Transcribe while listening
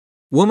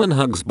Woman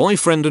hugs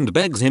boyfriend and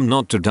begs him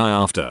not to die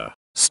after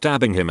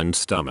stabbing him in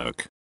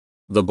stomach.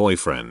 The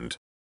boyfriend.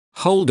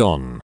 Hold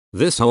on,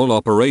 this whole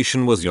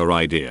operation was your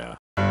idea.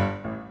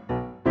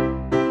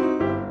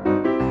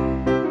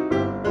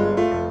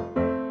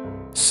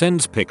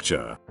 Sends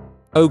picture.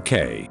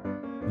 Okay.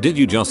 Did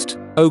you just,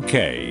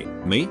 okay,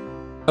 me?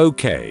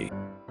 Okay.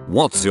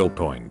 What's your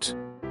point?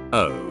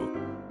 Oh.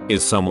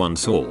 Is someone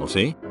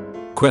salty?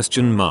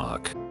 Question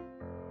mark.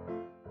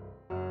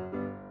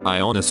 I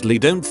honestly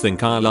don't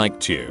think I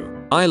liked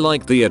you. I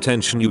liked the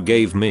attention you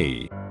gave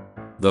me.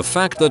 The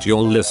fact that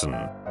you'll listen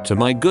to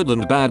my good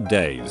and bad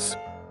days.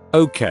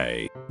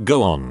 Okay,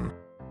 go on.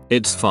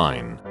 It's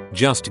fine,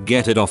 just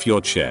get it off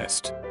your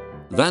chest.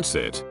 That's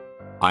it.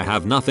 I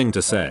have nothing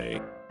to say.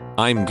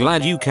 I'm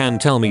glad you can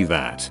tell me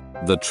that.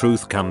 The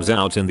truth comes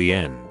out in the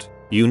end.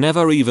 You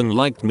never even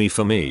liked me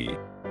for me.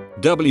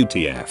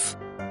 WTF.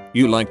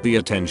 You like the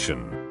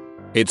attention.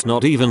 It's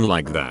not even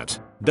like that.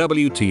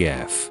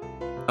 WTF.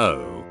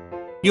 Oh.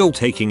 You're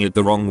taking it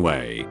the wrong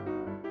way.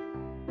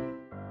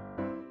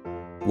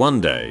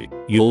 One day,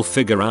 you'll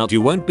figure out you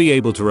won't be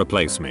able to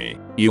replace me.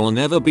 You'll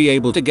never be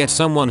able to get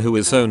someone who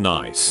is so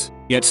nice,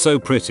 yet so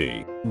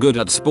pretty, good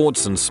at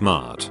sports and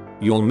smart.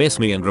 You'll miss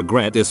me and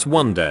regret this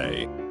one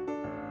day.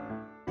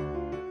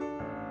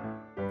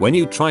 When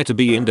you try to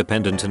be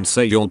independent and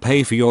say you'll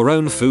pay for your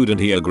own food and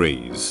he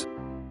agrees.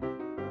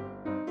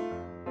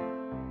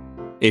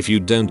 If you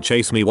don't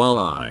chase me while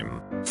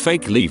I'm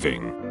fake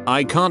leaving,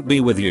 I can't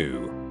be with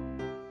you.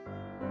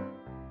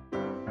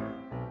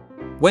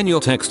 When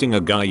you're texting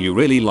a guy you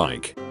really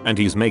like, and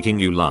he's making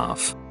you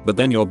laugh, but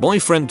then your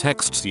boyfriend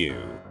texts you.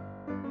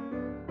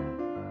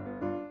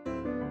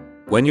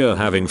 When you're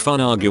having fun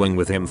arguing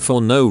with him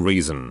for no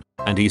reason,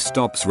 and he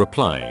stops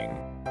replying.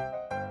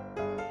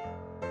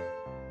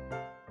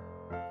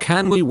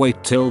 Can we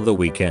wait till the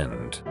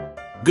weekend?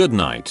 Good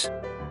night.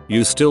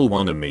 You still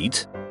wanna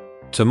meet?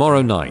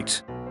 Tomorrow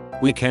night.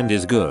 Weekend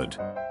is good.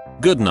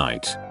 Good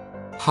night.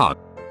 Hug.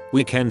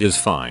 Weekend is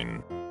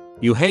fine.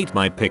 You hate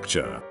my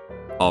picture.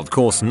 Of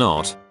course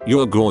not,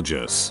 you're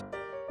gorgeous.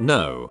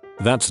 No,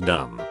 that's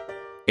dumb.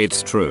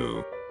 It's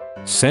true.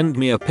 Send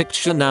me a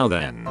picture now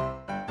then.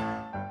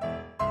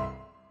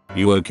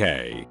 You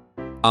okay?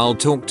 I'll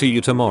talk to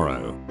you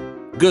tomorrow.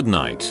 Good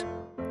night.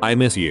 I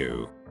miss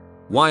you.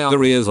 Why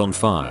are ears on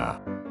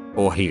fire?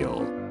 Or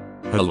heel?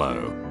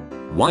 Hello.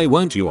 Why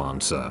won't you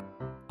answer?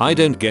 I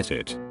don't get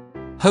it.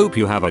 Hope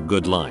you have a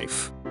good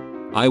life.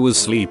 I was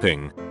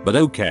sleeping, but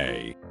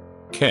okay.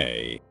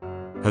 K.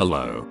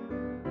 Hello.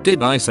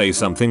 Did I say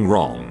something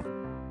wrong?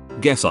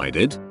 Guess I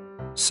did.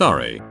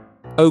 Sorry.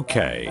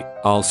 Okay,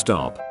 I'll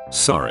stop.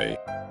 Sorry.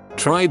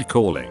 Tried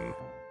calling.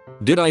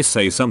 Did I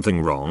say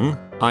something wrong?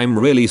 I'm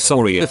really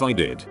sorry if I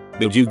did.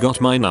 But you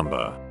got my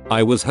number.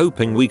 I was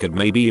hoping we could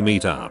maybe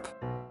meet up.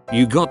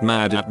 You got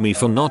mad at me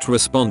for not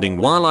responding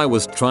while I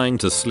was trying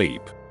to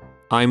sleep.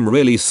 I'm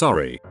really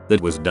sorry, that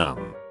was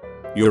dumb.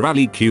 You're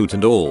really cute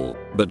and all,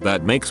 but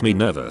that makes me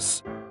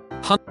nervous.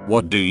 Huh?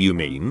 What do you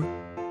mean?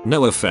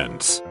 No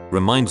offense,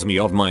 reminds me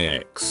of my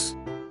ex.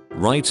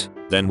 Right,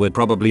 then we're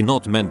probably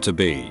not meant to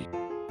be.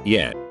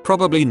 Yeah,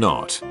 probably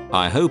not.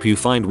 I hope you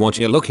find what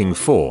you're looking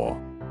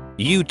for.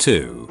 You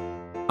too.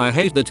 I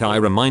hate that I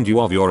remind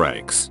you of your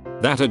ex.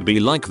 That'd be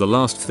like the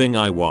last thing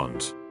I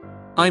want.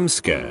 I'm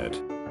scared.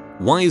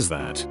 Why is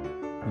that?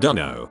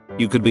 Dunno,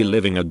 you could be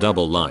living a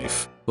double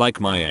life, like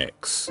my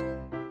ex.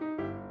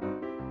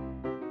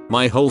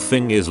 My whole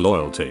thing is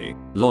loyalty.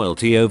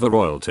 Loyalty over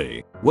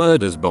royalty.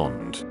 Word is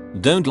bond.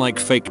 Don't like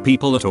fake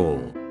people at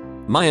all.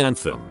 My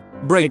anthem.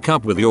 Break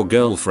up with your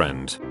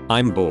girlfriend.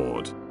 I'm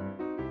bored.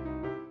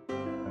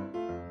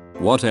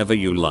 Whatever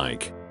you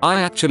like. I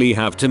actually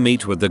have to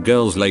meet with the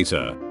girls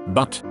later,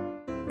 but...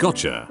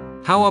 Gotcha.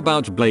 How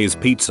about Blaze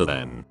Pizza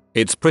then?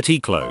 It's pretty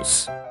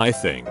close, I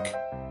think.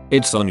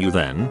 It's on you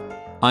then?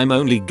 I'm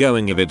only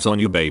going if it's on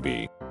you,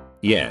 baby.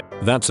 Yeah,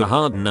 that's a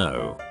hard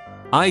no.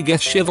 I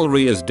guess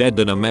chivalry is dead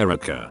in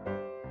America.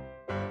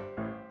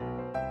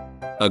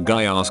 A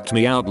guy asked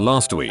me out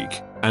last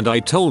week, and I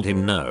told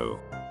him no.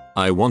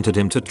 I wanted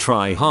him to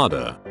try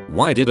harder.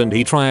 Why didn't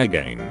he try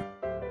again?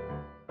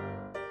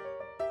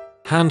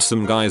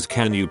 Handsome guys,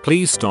 can you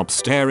please stop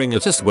staring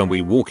at us when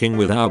we walking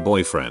with our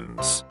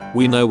boyfriends?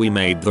 We know we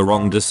made the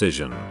wrong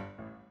decision.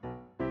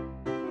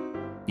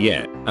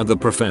 Yeah, and the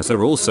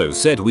professor also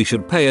said we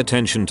should pay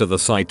attention to the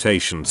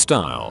citation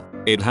style.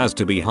 It has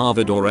to be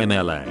Harvard or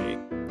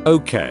MLA.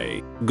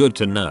 Okay, good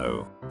to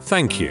know.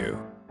 Thank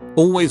you.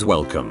 Always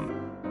welcome.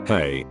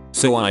 Hey,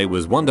 so I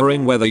was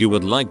wondering whether you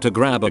would like to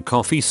grab a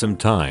coffee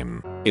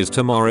sometime. Is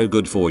tomorrow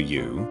good for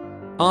you?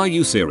 Are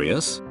you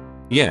serious?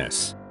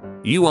 Yes.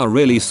 You are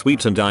really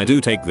sweet and I do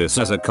take this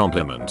as a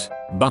compliment.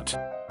 But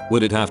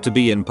would it have to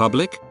be in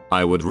public?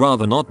 I would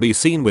rather not be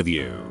seen with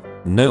you.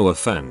 No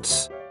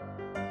offense.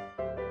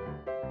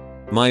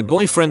 My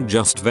boyfriend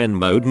just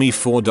Venmo'd me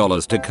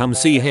 $4 to come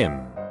see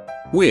him.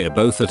 We're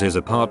both at his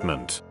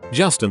apartment,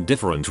 just in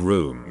different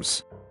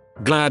rooms.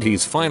 Glad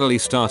he's finally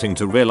starting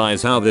to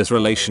realize how this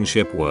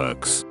relationship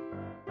works.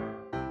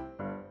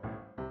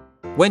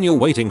 When you're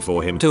waiting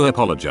for him to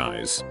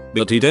apologize,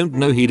 but he don't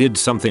know he did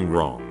something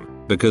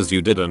wrong, because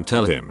you didn't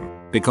tell him,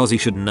 because he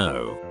should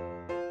know.